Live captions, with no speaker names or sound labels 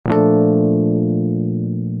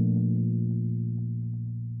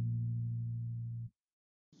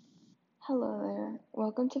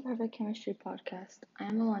Welcome to Perfect Chemistry Podcast. I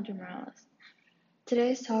am Alondra Morales.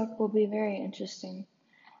 Today's talk will be very interesting.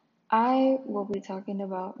 I will be talking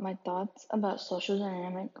about my thoughts about social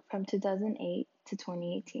dynamic from 2008 to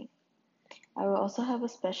 2018. I will also have a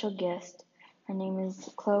special guest. Her name is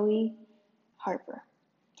Chloe Harper,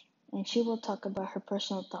 and she will talk about her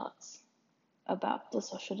personal thoughts about the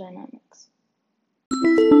social dynamics.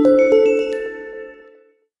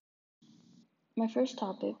 My first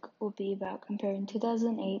topic will be about comparing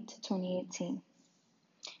 2008 to 2018.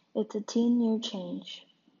 It's a 10-year change.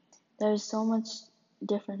 There is so much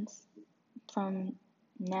difference from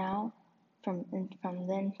now, from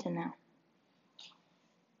then to now.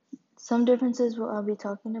 Some differences what I'll be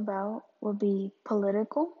talking about will be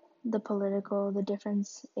political. The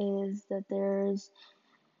difference is that there's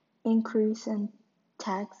increase in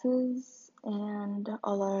taxes, and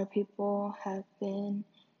a lot of people have been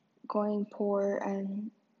going poor,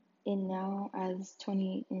 and in now as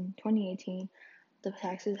 2018, the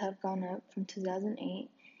taxes have gone up from 2008,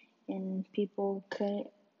 and people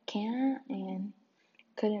can't and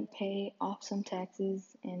couldn't pay off some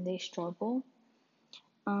taxes, and they struggle.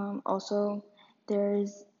 Also,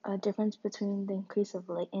 there's a difference between the increase of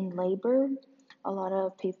in labor. A lot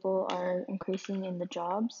of people are increasing in the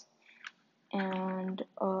jobs, and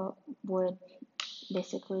would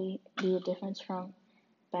basically be a difference from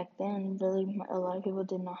back then. Really, a lot of people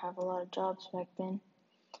did not have a lot of jobs back then.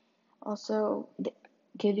 Also,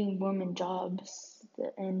 giving women jobs.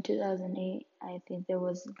 In 2008, I think there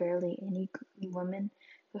was barely any women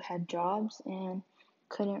who had jobs and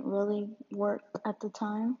couldn't really work at the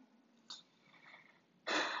time.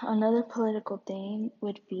 Another political thing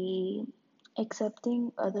would be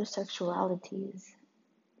accepting other sexualities.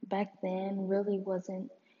 Back then, really wasn't,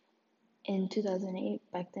 in 2008,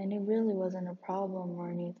 back then, it really wasn't a problem or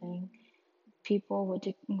anything. People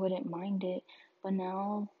wouldn't mind it, but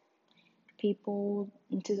now people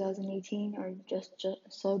in 2018 are just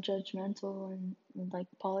so judgmental, and like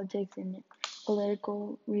politics and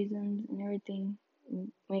political reasons and everything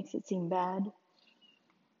makes it seem bad.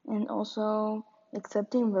 And also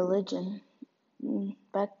accepting religion.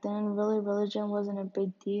 Back then, really, religion wasn't a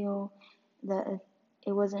big deal. That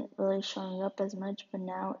it wasn't really showing up as much, but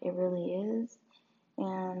now it really is,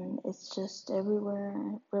 and it's just everywhere.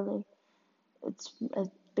 Really, it's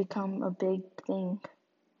become a big thing.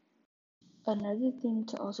 Another thing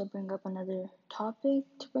to also bring up, another topic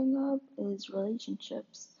to bring up, is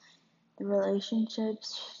relationships. The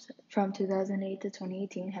relationships from 2008 to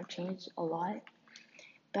 2018 have changed a lot.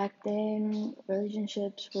 Back then,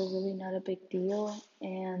 relationships were really not a big deal,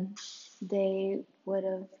 and they would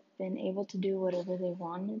have been able to do whatever they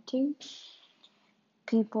wanted to.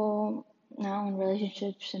 People now in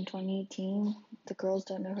relationships in 2018, the girls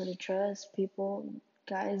don't know who to trust.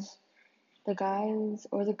 The guys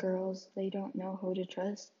or the girls, they don't know who to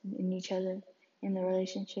trust in each other in the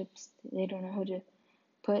relationships. They don't know who to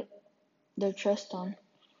put their trust on.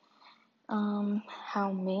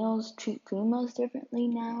 How males treat females differently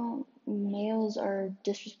now. Males are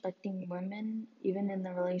disrespecting women even in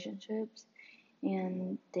the relationships,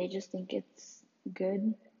 and they just think it's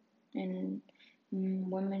good, and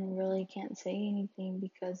women really can't say anything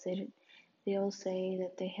because they'll say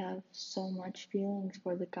that they have so much feelings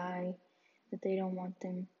for the guy that they don't want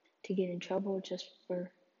them to get in trouble just for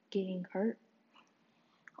getting hurt.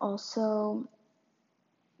 Also,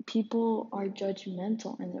 people are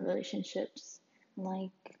judgmental in the relationships.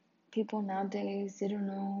 Like, people nowadays, they don't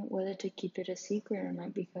know whether to keep it a secret or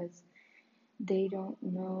not because they don't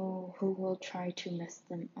know who will try to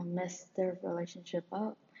mess their relationship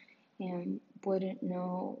up, and wouldn't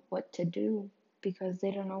know what to do because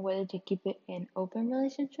they don't know whether to keep it an open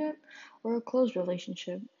relationship or a closed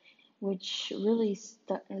relationship, which really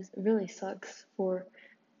sucks for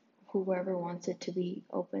whoever wants it to be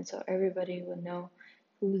open, so everybody would know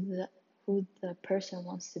who the person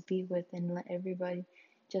wants to be with, and let everybody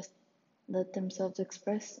just let themselves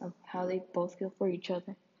express of how they both feel for each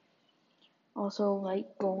other. Also,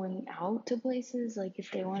 like going out to places, like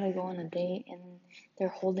if they want to go on a date and they're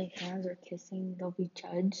holding hands or kissing, they'll be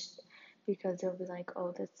judged because they'll be like,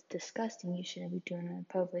 oh, that's disgusting. You shouldn't be doing it in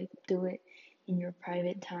public. Do it in your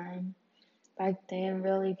private time. Back then,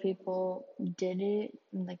 really, people did it,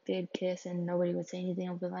 and like they'd kiss and nobody would say anything.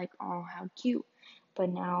 I'll be like, oh, how cute. But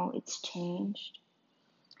now it's changed.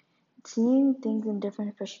 Seeing things in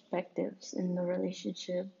different perspectives in the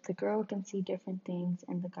relationship, the girl can see different things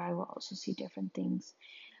and the guy will also see different things,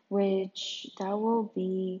 which that will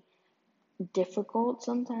be difficult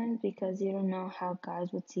sometimes because you don't know how guys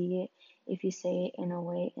would see it if you say it in a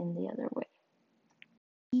way and the other way.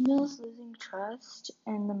 Females losing trust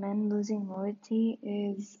and the men losing loyalty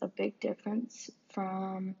is a big difference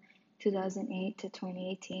from 2008 to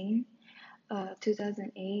 2018.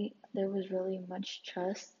 2008, there was really much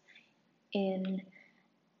trust in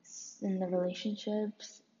in the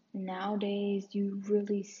relationships. Nowadays, you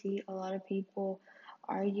really see a lot of people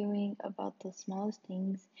arguing about the smallest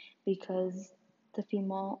things because the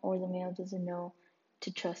female or the male doesn't know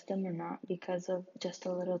to trust them or not because of just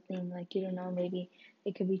a little thing. Like, you don't know, maybe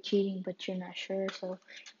they could be cheating, but you're not sure. So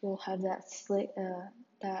you'll have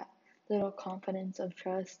that little confidence of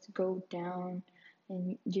trust go down,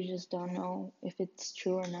 and you just don't know if it's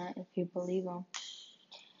true or not if you believe them.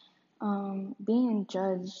 Being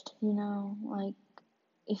judged, like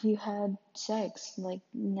if you had sex, like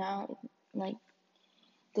now, like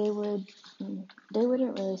they would, they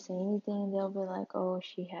wouldn't really say anything. They'll be like, "Oh,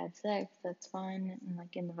 she had sex, that's fine," and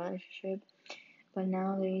like in the relationship. But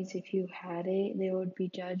nowadays, if you had it, they would be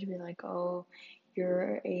judged, be like, "Oh,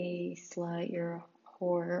 you're a slut, you're a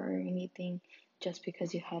whore, or anything," just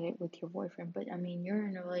because you had it with your boyfriend. But I mean, you're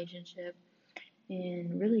in a relationship,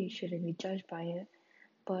 and really you shouldn't be judged by it.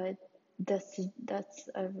 But that's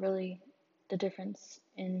a really the difference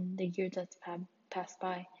in the years that's passed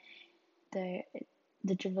by. The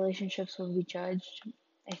the relationships will be judged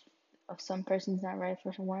if some person's not right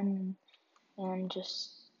for one, and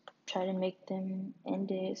just try to make them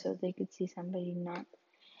end it so they could see somebody not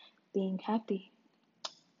being happy.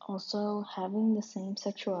 Also, having the same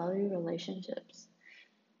sexuality relationships.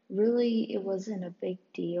 Really, it wasn't a big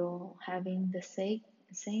deal having the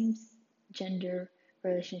same gender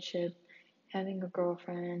relationship, having a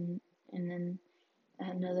girlfriend and then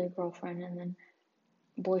another girlfriend and then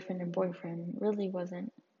boyfriend and boyfriend really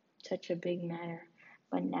wasn't such a big matter.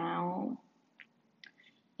 But now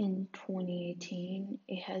in 2018,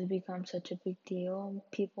 it has become such a big deal.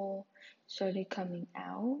 People started coming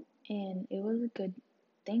out, and it was a good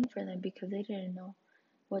thing for them because they didn't know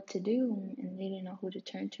what to do and they didn't know who to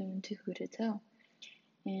turn to and to who to tell.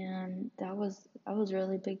 And that was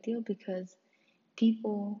really a big deal because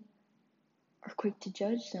people are quick to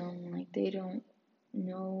judge them. Like they don't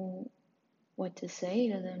know what to say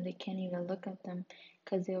to them. They can't even look at them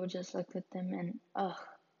because they will just look at them and ugh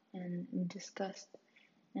and in disgust.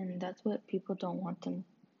 And that's what people don't want them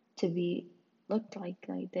to be looked like.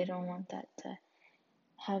 Like they don't want that to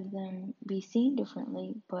have them be seen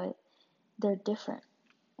differently, but they're different.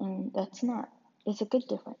 And that's not, it's a good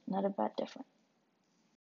different, not a bad different.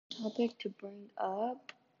 Topic to bring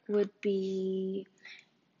up would be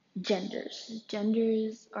genders.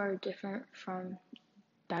 Genders are different from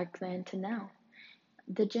back then to now.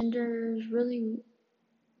 The genders really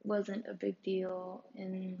wasn't a big deal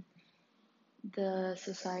in the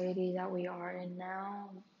society that we are in now.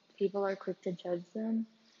 People are quick to judge them.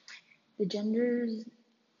 The genders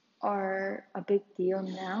are a big deal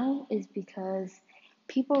now is because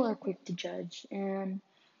people are quick to judge and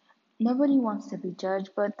nobody wants to be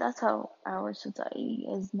judged, but that's how our society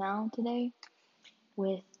is now today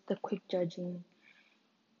with the quick judging.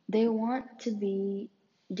 They want to be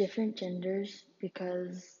different genders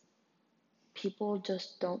because people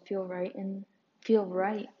just don't feel right in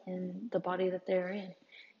the body that they're in.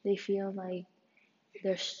 They feel like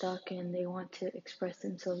they're stuck and they want to express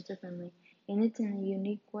themselves differently. And it's in a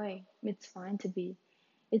unique way. It's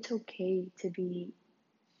okay to be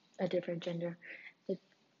a different gender. It,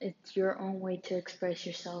 it's your own way to express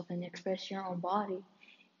yourself and express your own body.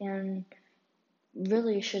 And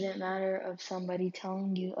really it shouldn't matter of somebody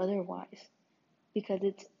telling you otherwise because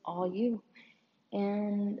it's all you.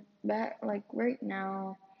 And that, like right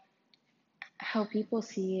now, how people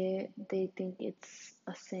see it, they think it's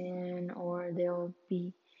a sin or they'll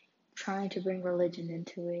be trying to bring religion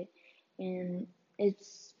into it. And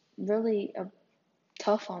it's really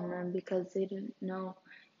tough on them because they didn't know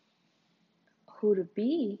who to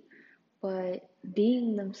be. But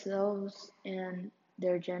being themselves and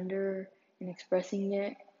their gender and expressing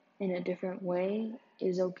it in a different way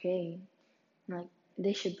is okay. Like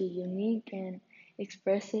they should be unique and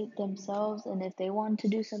express it themselves. And if they want to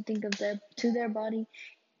do something to their body,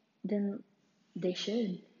 then they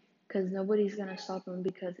should, because nobody's gonna stop them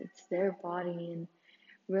because it's their body and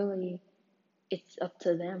really it's up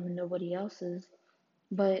to them, nobody else's.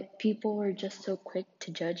 But people are just so quick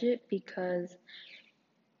to judge it because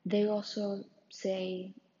they also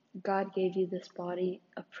say God gave you this body,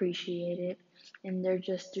 appreciate it, and they're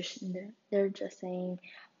just saying,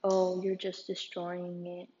 oh, you're just destroying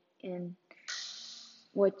it and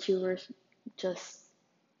what you were just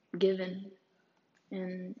given,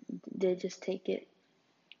 and they just take it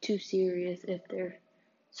too serious if they're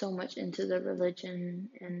so much into the religion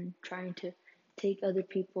and trying to take other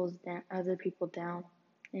people down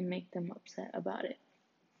and make them upset about it.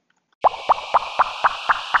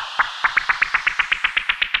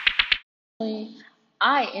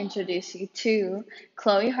 I introduce you to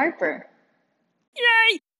Chloe Harper.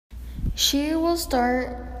 Yay! She will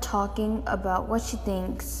start talking about what she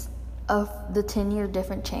thinks of the 10-year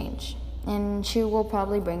different change. And she will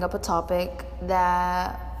probably bring up a topic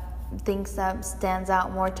that stands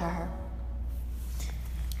out more to her.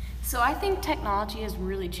 So I think technology has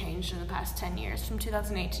really changed in the past 10 years, from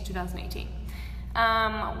 2008 to 2018.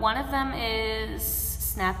 One of them is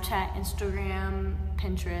Snapchat, Instagram,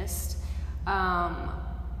 Pinterest.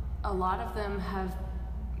 A lot of them have,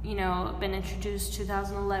 been introduced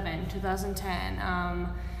 2011, 2010,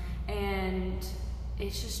 and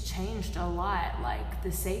it's just changed a lot. Like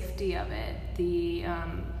the safety of it,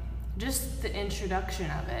 just the introduction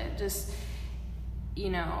of it,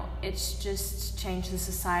 it's just changed the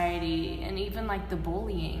society, and even like the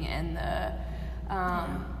bullying and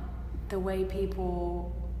the way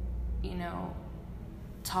people,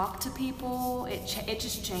 talk to people. It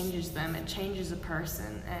just changes them. It changes a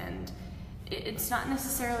person, and it's not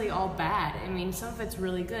necessarily all bad. I mean, some of it's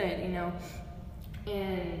really good,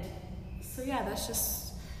 and so yeah,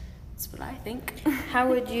 that's what I think. How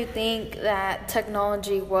would you think that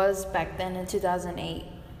technology was back then in 2008?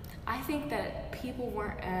 I think that people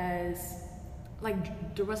weren't as,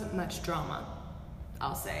 there wasn't much drama,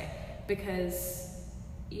 I'll say, because,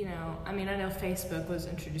 I know Facebook was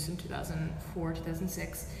introduced in 2004,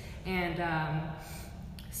 2006, and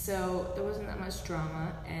so there wasn't that much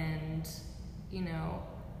drama, and,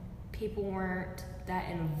 people weren't that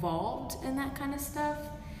involved in that kind of stuff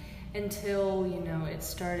until, it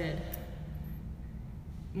started,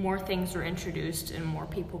 more things were introduced and more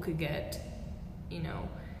people could get, and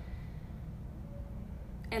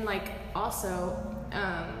also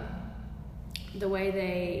the way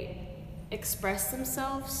they express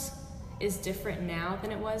themselves is different now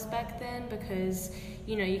than it was back then, because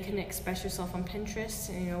you can express yourself on Pinterest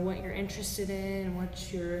and what you're interested in, what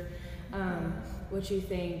you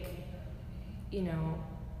think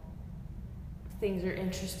things are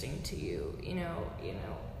interesting to you,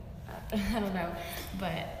 I don't know,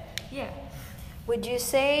 but yeah. Would you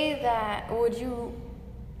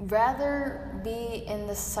rather be in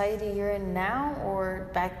the society you're in now or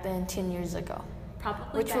back then 10 years ago?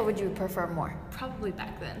 Probably. Which one would you prefer more? Probably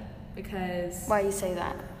back then, because... Why you say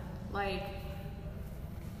that?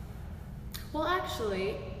 Well,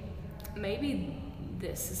 actually, maybe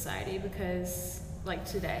this society, because,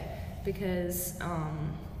 today, because,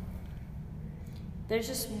 there's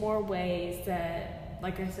just more ways that,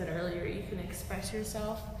 like I said earlier, you can express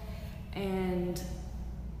yourself, and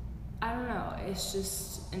I don't know, it's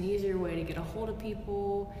just an easier way to get a hold of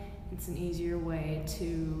people. It's an easier way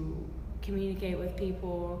to communicate with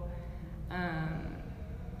people, and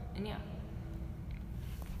yeah.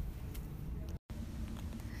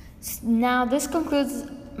 Now, this concludes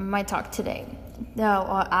my talk today.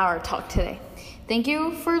 Our talk today. Thank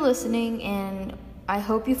you for listening, and I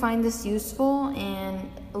hope you find this useful and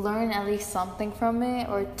learn at least something from it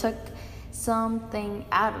or took something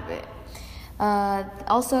out of it.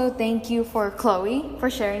 Also, thank you for Chloe for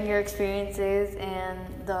sharing your experiences and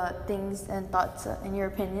the things and thoughts and your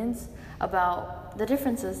opinions about the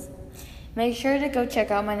differences. Make sure to go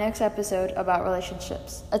check out my next episode about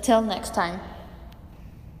relationships. Until next time.